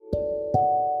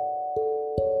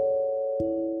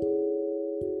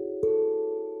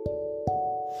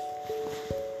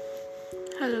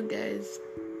Hello, guys.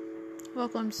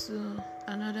 Welcome to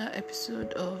another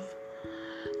episode of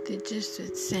The Gist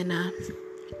with Senna.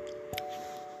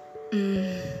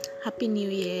 Happy New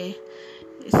Year.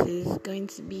 This is going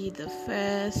to be the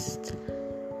first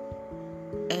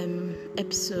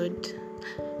episode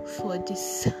for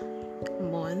this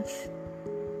month,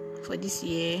 for this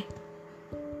year.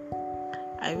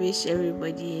 I wish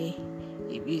everybody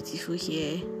a beautiful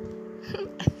year.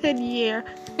 I said year.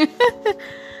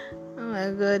 Oh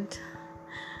my God.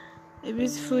 A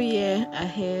beautiful year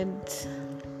ahead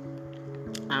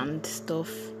and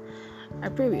stuff. I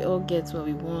pray we all get what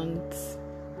we want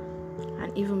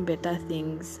and even better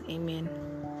things. Amen.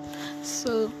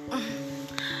 So,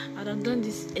 I'd have done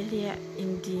this earlier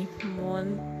in the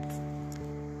month,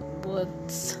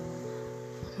 but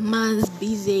man's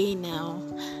busy now.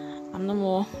 I'm no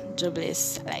more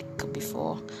jobless like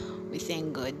before. We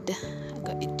thank God. I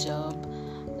got a job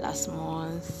last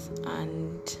month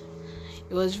and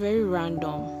it was very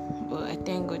random, but I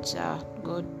thank God,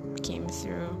 God came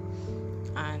through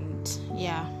and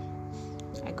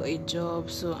I got a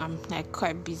job, so I'm like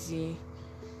quite busy,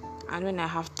 and when I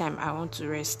have time I want to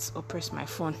rest or press my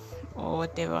phone or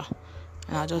whatever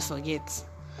and I'll just forget.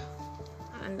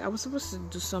 And I was supposed to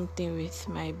do something with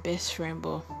my best friend,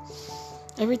 but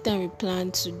every time we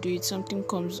plan to do it, something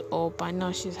comes up, and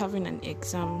now she's having an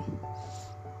exam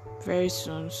very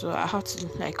soon, so I have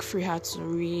to free her to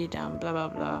read and blah blah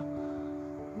blah.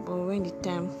 But when the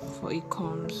time for it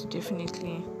comes,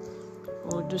 definitely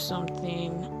we'll do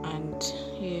something, and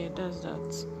that's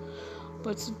that.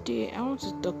 But today I want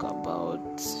to talk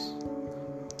about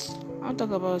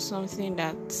something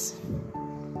that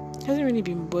hasn't really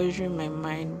been bothering my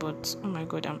mind, but oh my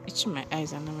God, I'm itching my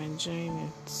eyes and I'm enjoying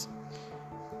it.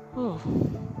 Oh,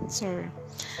 sorry.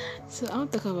 So I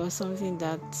want to talk about something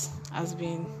that has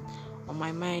been on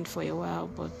my mind for a while,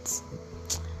 but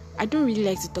I don't really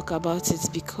like to talk about it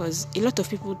because a lot of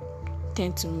people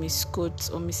tend to misquote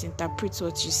or misinterpret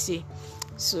what you say.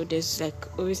 So there's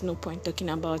always no point talking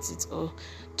about it or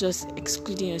just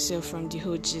excluding yourself from the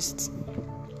whole gist.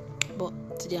 But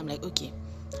today I'm like, okay,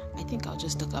 I think I'll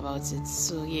just talk about it.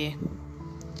 So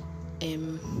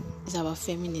it's about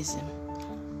feminism.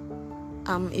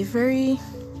 I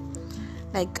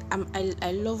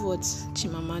love what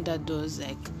Chimamanda does,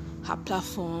 her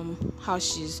platform, how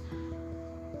she's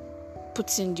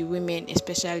putting the women,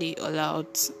 especially all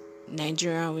out,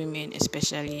 Nigerian women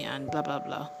especially, and blah blah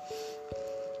blah.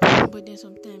 But then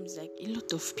sometimes a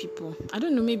lot of people, I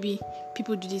don't know, maybe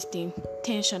people do this thing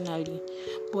intentionally,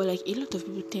 but a lot of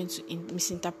people tend to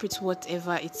misinterpret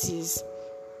whatever it is.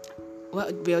 Well,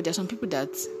 there are some people that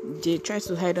they try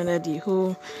to hide under the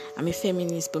whole I'm a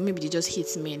feminist, but maybe they just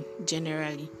hate men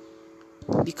generally.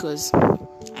 Because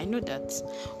I know that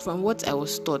from what I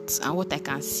was taught and what I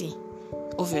can see,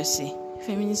 obviously,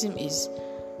 feminism is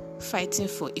fighting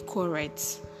for equal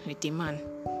rights with a man.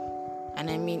 And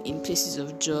I mean in places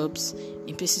of jobs,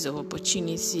 in places of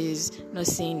opportunities, not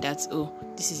saying that,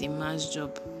 this is a man's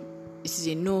job. It is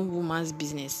a no woman's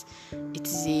business. It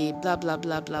is a blah, blah,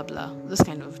 blah, blah, blah. Those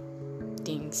kind of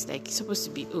things. It's supposed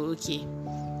to be, okay,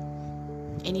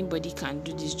 anybody can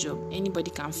do this job.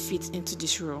 Anybody can fit into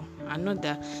this role. And not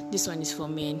that this one is for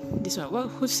men. This one,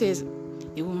 who says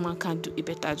a woman can't do a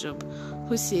better job?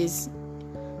 Who says,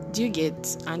 do you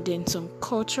get? And then some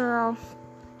cultural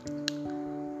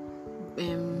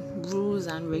rules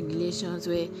and regulations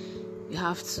where you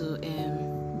have to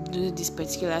do this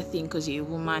particular thing because you're a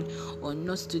woman, or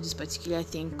not do this particular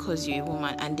thing because you're a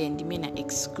woman, and then the men are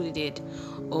excluded.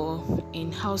 Or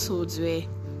in households where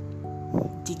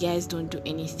the guys don't do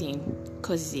anything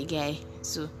because he's a guy,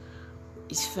 so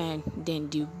it's fine. Then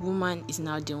the woman is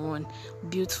now the one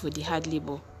built for the hard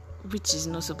labor, which is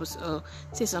not supposed to.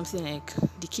 Say something like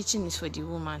the kitchen is for the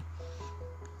woman.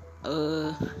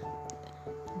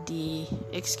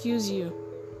 Excuse you,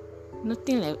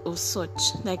 nothing of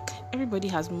such. Everybody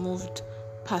has moved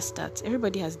past that.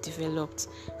 Everybody has developed.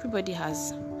 Everybody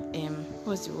has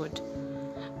what's the word?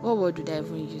 What word would I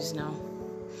even use now?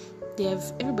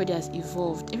 Everybody has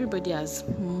evolved. Everybody has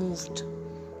moved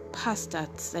past that.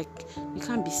 You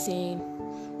can't be saying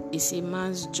it's a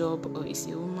man's job or it's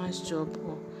a woman's job.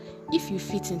 Or if you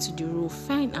fit into the role,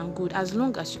 fine and good. As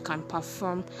long as you can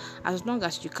perform, as long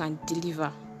as you can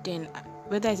deliver, then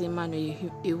whether it's a man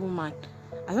or a woman,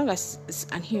 as long as it's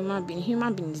a human being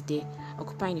is there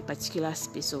occupying a particular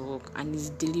space of work and is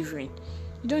delivering,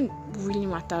 it don't really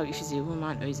matter if it's a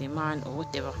woman or it's a man or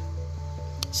whatever.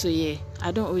 So I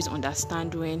don't always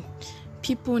understand when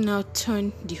people now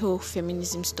turn the whole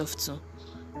feminism stuff to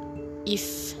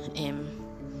if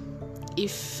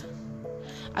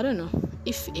I don't know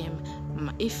if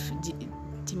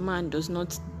the man does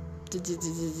not do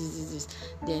this,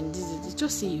 then this.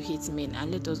 Just say you hate men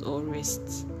and let us all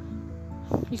rest.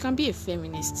 You can be a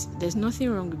feminist. There's nothing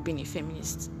wrong with being a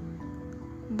feminist.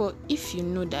 But if you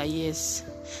know that, yes,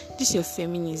 this your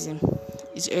feminism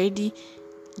is already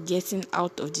getting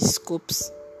out of the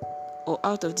scopes or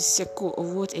out of the circle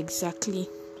of what exactly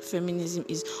feminism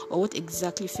is or what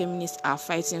exactly feminists are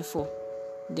fighting for,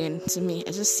 then to me,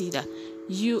 I just see that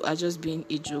you are just being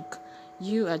a joke.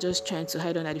 You are just trying to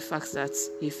hide under the fact that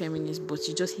you're a feminist, but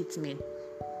you just hate men.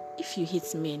 If you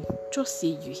hate men, just say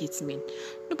you hate men.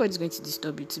 Nobody's going to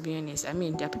disturb you, to be honest. I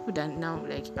mean, there are people that now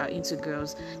are into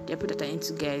girls. There are people that are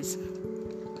into guys.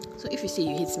 So if you say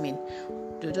you hate men,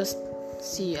 they'll just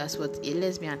see you as what? A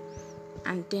lesbian.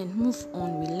 And then move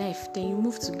on with life. Then you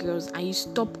move to girls and you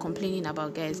stop complaining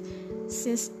about guys.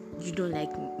 Since you don't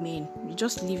like men, you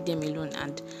just leave them alone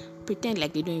and pretend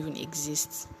like they don't even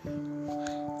exist.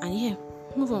 And yeah,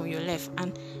 move on with your life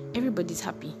and everybody's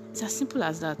happy. It's as simple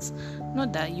as that.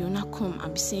 Not that you'll not come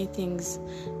and be saying things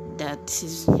that this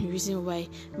is the reason why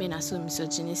men are so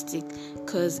misogynistic,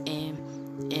 because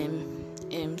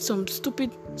some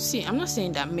stupid, see, I'm not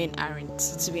saying that men aren't,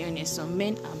 to be honest. Some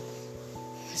men are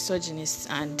misogynists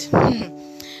and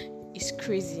it's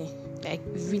crazy, like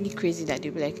really crazy, that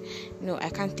they'll be like, no, I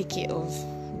can't take care of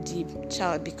the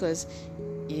child because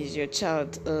it's your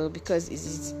child, because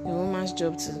it's a woman's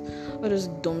job to, all those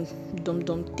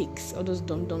dumb takes, all those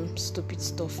dumb stupid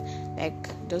stuff,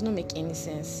 like does not make any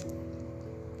sense.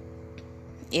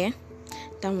 Yeah,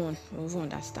 that one we will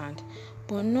understand,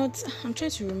 but not, I'm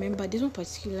trying to remember, there's one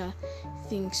particular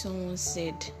thing someone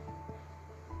said.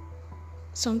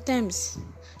 Sometimes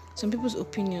some people's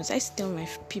opinions, I tell my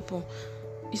people,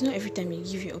 it's not every time you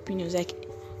give your opinions, like,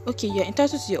 okay, you're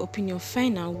entitled to your opinion,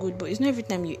 fine and good, but it's not every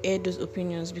time you air those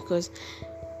opinions, because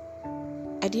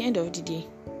at the end of the day,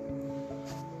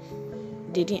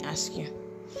 they didn't ask you.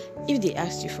 If they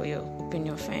asked you for your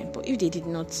opinion, fine, but if they did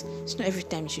not, it's not every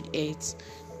time you should air it.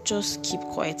 Just keep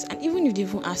quiet. And even if they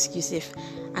even ask you safe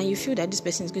and you feel that this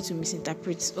person is going to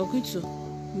misinterpret or going to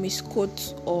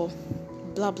misquote or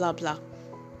blah blah blah,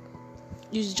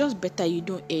 it's just better you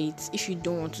don't air it. If you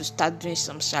don't want to start doing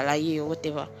some shalaye or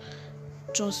whatever,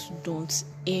 just don't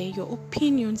air your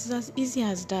opinions. It's as easy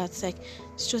as that. Like,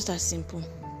 it's just that simple.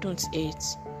 Don't air it.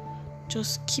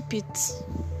 Just keep it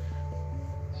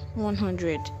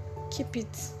 100. Keep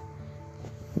it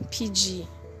PG.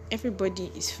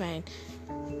 Everybody is fine.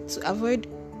 To avoid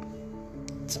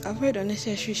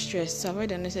unnecessary stress, to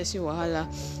avoid unnecessary wahala,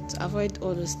 to avoid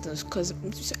all those things. Because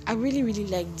I really, really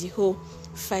like the whole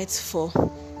fight for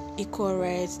equal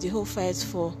rights, the whole fight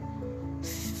for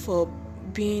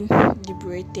being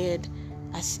liberated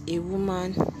as a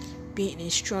woman, being a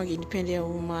strong, independent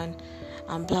woman,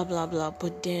 and blah blah blah.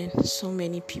 But then so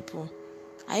many people,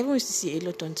 I even used to see a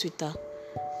lot on Twitter,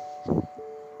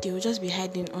 they will just be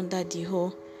hiding under the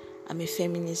whole I'm a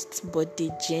feminist, but they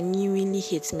genuinely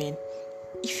hate men.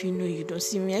 If you know, you don't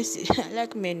see me, I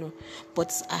like men,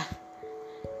 but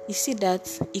you see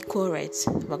that equal rights,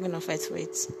 we're gonna fight for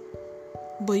it.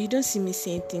 But you don't see me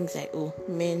saying things like, oh,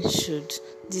 men should,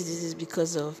 this is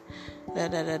because of da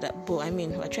da da da. But I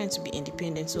mean, we're trying to be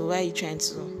independent, so why are you trying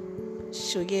to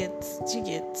show get? You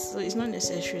get? So it's not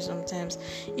necessary sometimes.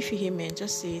 If you hate men,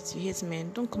 just say it. You hate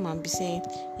men. Don't come and be saying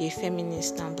you're a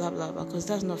feminist and blah blah blah, because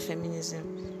that's not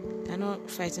feminism. You're not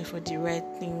fighting for the right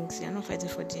things. You're not fighting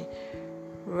for the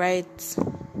right,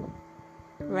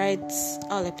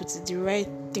 how I put it, the right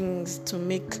things to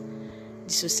make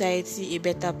the society a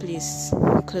better place.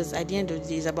 Because at the end of the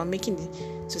day, it's about making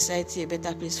the society a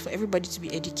better place, for everybody to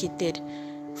be educated,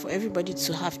 for everybody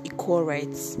to have equal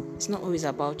rights. It's not always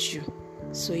about you.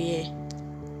 So yeah,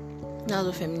 that's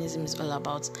what feminism is all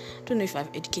about. I don't know if I've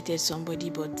educated somebody,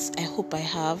 but I hope I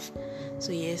have.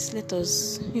 So yes, let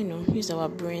us, use our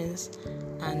brains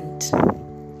and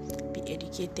be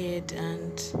educated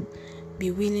and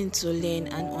be willing to learn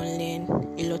and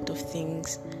unlearn a lot of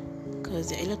things. Because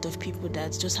there are a lot of people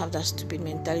that just have that stupid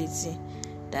mentality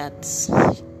that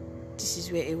this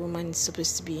is where a woman is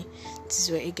supposed to be, this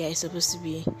is where a guy is supposed to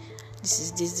be, this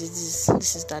is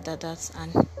this is that,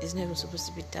 and it's never supposed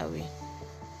to be that way.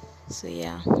 So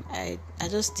yeah, I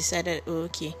just decided,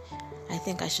 okay, I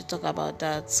think I should talk about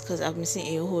that, because I've been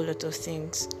seeing a whole lot of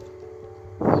things,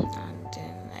 and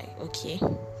then okay,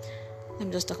 let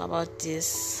me just talk about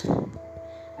this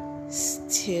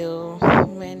till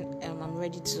when I'm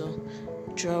ready to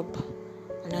drop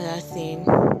another thing,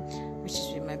 which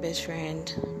is with my best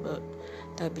friend, but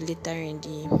that'll be later in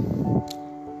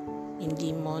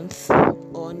the month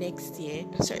or next year.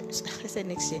 Sorry, I said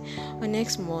next year or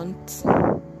next month.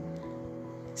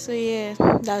 So yeah,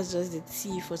 that's just the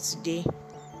tea for today.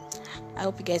 I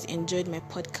hope you guys enjoyed my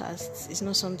podcast. It's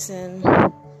not something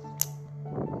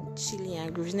chilly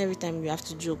and groovy. Every time you have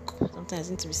to joke. Sometimes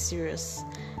you need to be serious.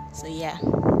 So yeah,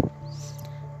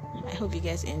 I hope you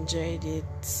guys enjoyed it.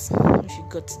 If you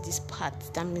got to this part,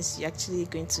 that means you're actually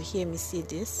going to hear me say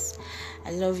this.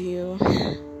 I love you.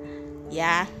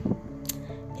 Yeah.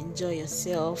 Enjoy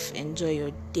yourself. Enjoy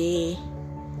your day.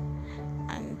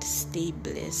 And stay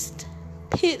blessed.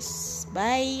 Peace.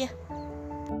 Bye.